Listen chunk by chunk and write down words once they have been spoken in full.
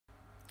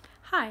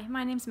Hi,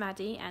 my name's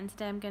Maddie, and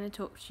today I'm going to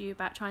talk to you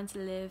about trying to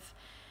live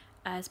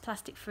as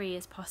plastic free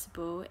as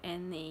possible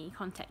in the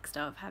context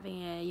of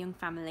having a young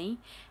family.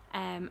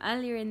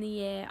 Earlier in the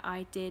year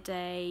I did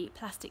a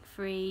plastic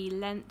free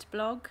Lent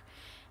blog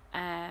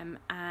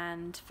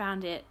and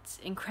found it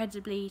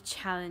incredibly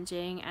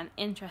challenging and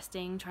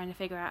interesting, trying to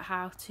figure out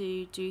how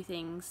to do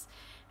things,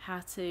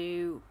 how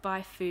to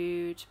buy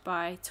food,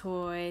 buy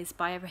toys,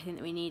 buy everything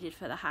that we needed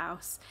for the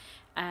house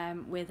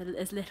with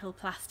as little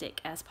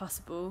plastic as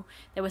possible.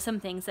 There were some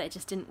things that it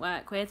just didn't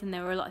work with, and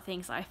there were a lot of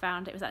things that I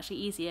found it was actually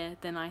easier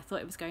than I thought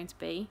it was going to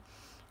be.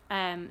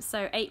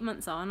 So 8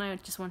 months on, I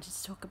just wanted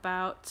to talk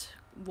about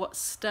what's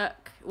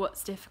stuck,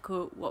 what's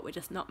difficult, what we're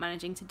just not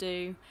managing to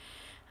do.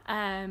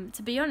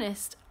 To be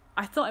honest,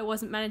 I thought I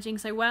wasn't managing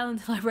so well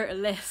until I wrote a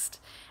list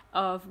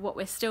of what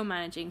we're still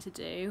managing to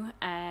do.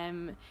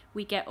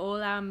 We get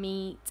all our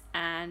meat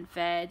and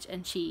veg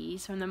and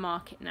cheese from the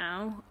market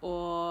now,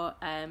 or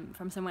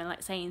from somewhere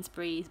like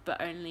Sainsbury's,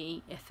 but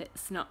only if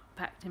it's not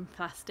packed in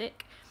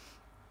plastic.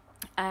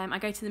 I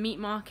go to the meat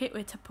market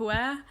with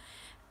Tupperware,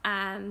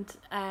 and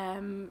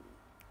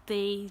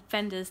the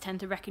vendors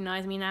tend to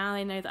recognise me now.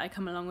 They know that I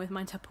come along with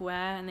my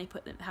Tupperware, and they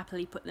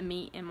happily put the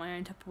meat in my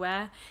own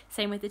Tupperware.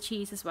 Same with the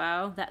cheese as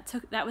well.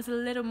 That was a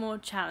little more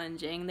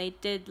challenging. They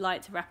did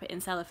like to wrap it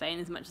in cellophane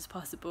as much as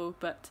possible,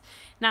 but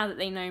now that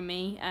they know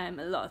me, a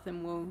lot of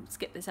them will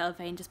skip the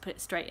cellophane, just put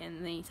it straight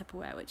in the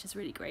Tupperware, which is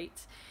really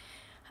great.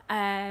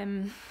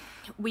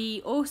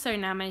 We also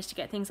now manage to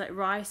get things like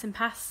rice and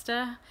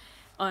pasta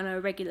on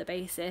a regular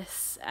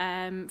basis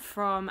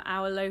from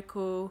our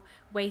local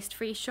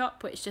waste-free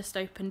shop, which just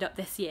opened up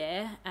this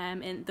year.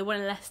 The one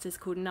in Leicester is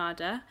called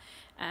Nada.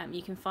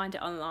 You can find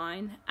it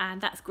online,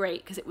 and that's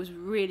great because it was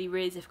really,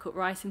 really difficult.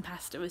 Rice and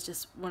pasta was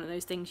just one of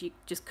those things you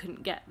just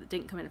couldn't get that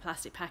didn't come in a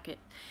plastic packet.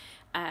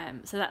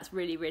 So that's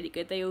really, really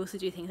good. They also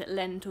do things like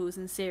lentils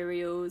and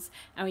cereals,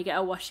 and we get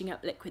a washing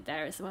up liquid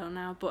there as well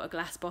now. I bought a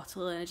glass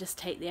bottle, and I just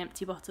take the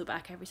empty bottle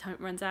back every time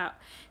it runs out.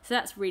 So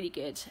that's really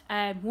good.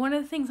 One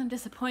of the things I'm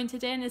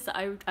disappointed in is that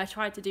I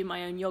tried to do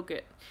my own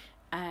yoghurt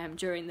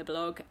during the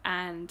blog,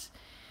 and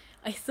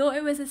I thought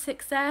it was a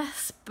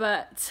success,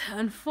 but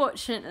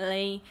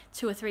unfortunately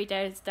 2 or 3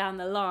 days down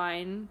the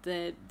line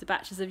the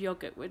batches of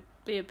yoghurt would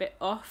be a bit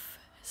off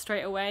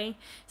straight away.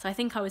 So I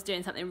think I was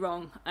doing something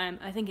wrong.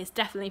 I think it's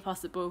definitely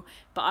possible,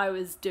 but I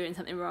was doing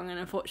something wrong, and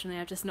unfortunately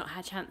I've just not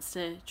had a chance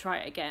to try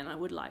it again. I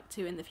would like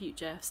to in the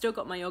future. I've still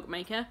got my yogurt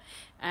maker,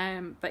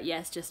 but yeah,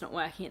 it's just not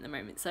working at the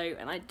moment. So,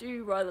 and I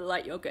do rather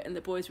like yogurt, and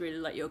the boys really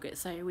like yogurt,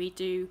 so we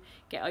do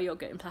get our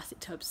yogurt in plastic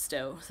tubs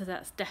still, so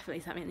that's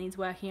definitely something that needs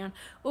working on.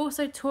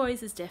 Also,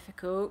 toys is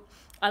difficult.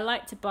 I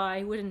like to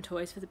buy wooden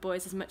toys for the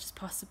boys as much as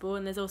possible,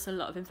 and there's also a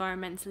lot of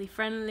environmentally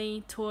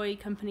friendly toy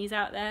companies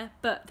out there,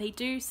 but they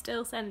do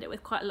still send it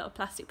with quite a lot of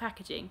plastic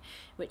packaging,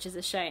 which is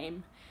a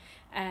shame.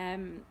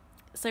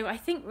 So I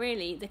think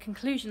really the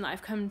conclusion that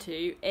I've come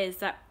to is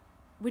that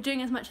we're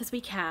doing as much as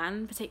we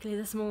can, particularly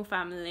as a small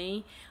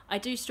family. I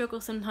do struggle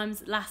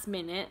sometimes last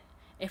minute.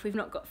 If we've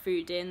not got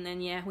food in,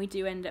 then yeah, we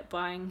do end up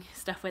buying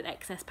stuff with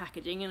excess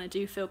packaging, and I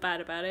do feel bad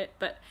about it,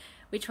 but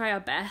we try our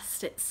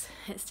best. It's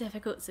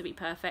difficult to be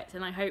perfect,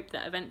 and I hope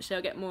that eventually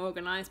I'll get more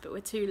organised, but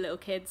with 2 little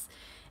kids,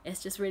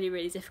 it's just really,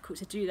 really difficult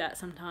to do that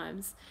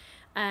sometimes.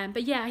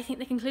 But yeah, I think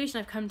the conclusion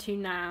I've come to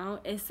now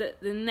is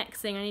that the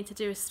next thing I need to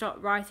do is start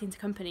writing to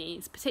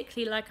companies,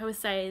 particularly, like I was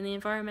saying, the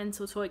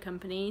environmental toy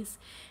companies,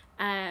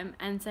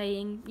 and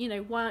saying, you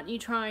know, why aren't you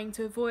trying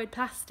to avoid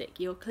plastic?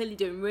 You're clearly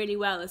doing really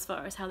well as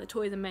far as how the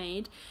toys are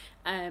made,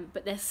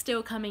 but they're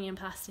still coming in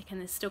plastic, and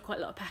there's still quite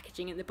a lot of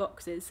packaging in the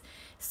boxes.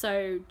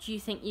 So do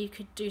you think you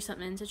could do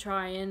something to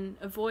try and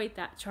avoid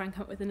that, try and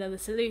come up with another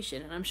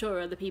solution? And I'm sure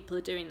other people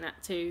are doing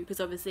that too,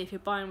 because obviously if you're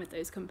buying with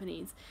those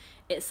companies,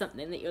 it's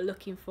something that you're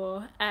looking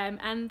for.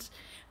 And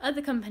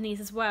other companies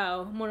as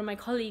well. One of my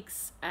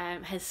colleagues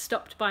has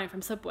stopped buying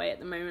from Subway at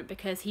the moment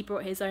because he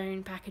brought his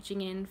own packaging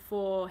in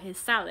for his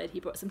salad. He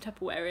brought some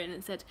Tupperware in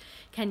and said,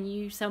 can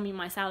you sell me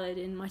my salad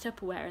in my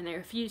Tupperware? And they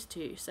refused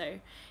to. So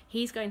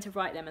he's going to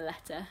write them a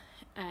letter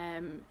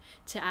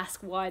to ask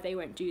why they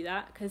won't do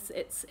that, because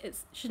it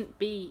shouldn't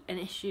be an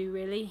issue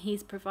really.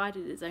 He's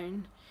provided his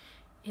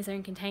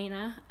own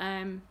container.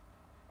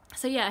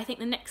 So yeah, I think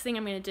the next thing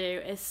I'm going to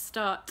do is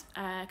start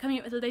coming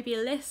up with maybe a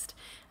list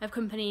of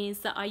companies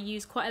that I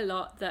use quite a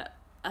lot that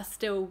are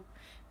still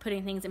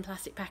putting things in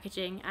plastic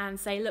packaging, and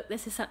say, look,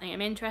 this is something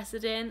I'm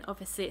interested in.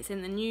 Obviously it's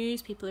in the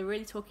news, people are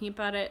really talking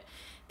about it,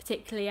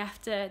 particularly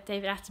after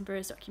David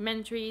Attenborough's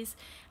documentaries,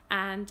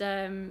 and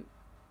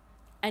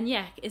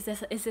yeah, is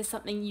this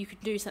something you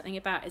could do something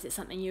about? Is it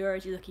something you're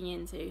already looking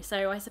into?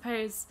 So I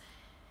suppose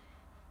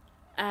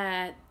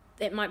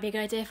it might be a good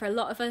idea for a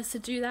lot of us to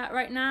do that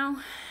right now,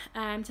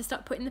 to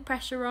start putting the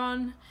pressure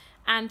on,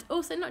 and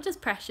also not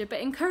just pressure, but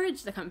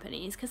encourage the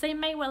companies, because they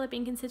may well have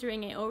been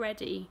considering it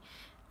already,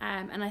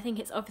 and I think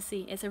it's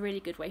a really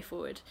good way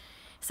forward.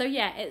 So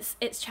yeah,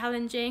 it's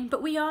challenging,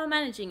 but we are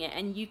managing it,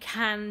 and you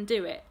can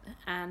do it,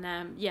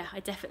 and yeah, I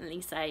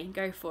definitely say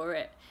go for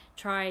it.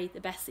 Try the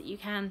best that you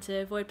can to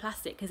avoid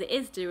plastic, because it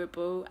is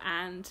doable,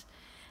 and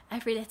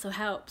every little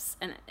helps,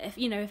 and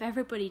if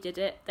everybody did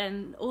it,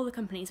 then all the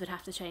companies would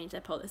have to change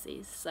their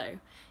policies. So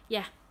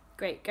yeah,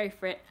 great, go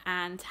for it,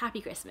 and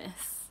happy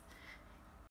Christmas.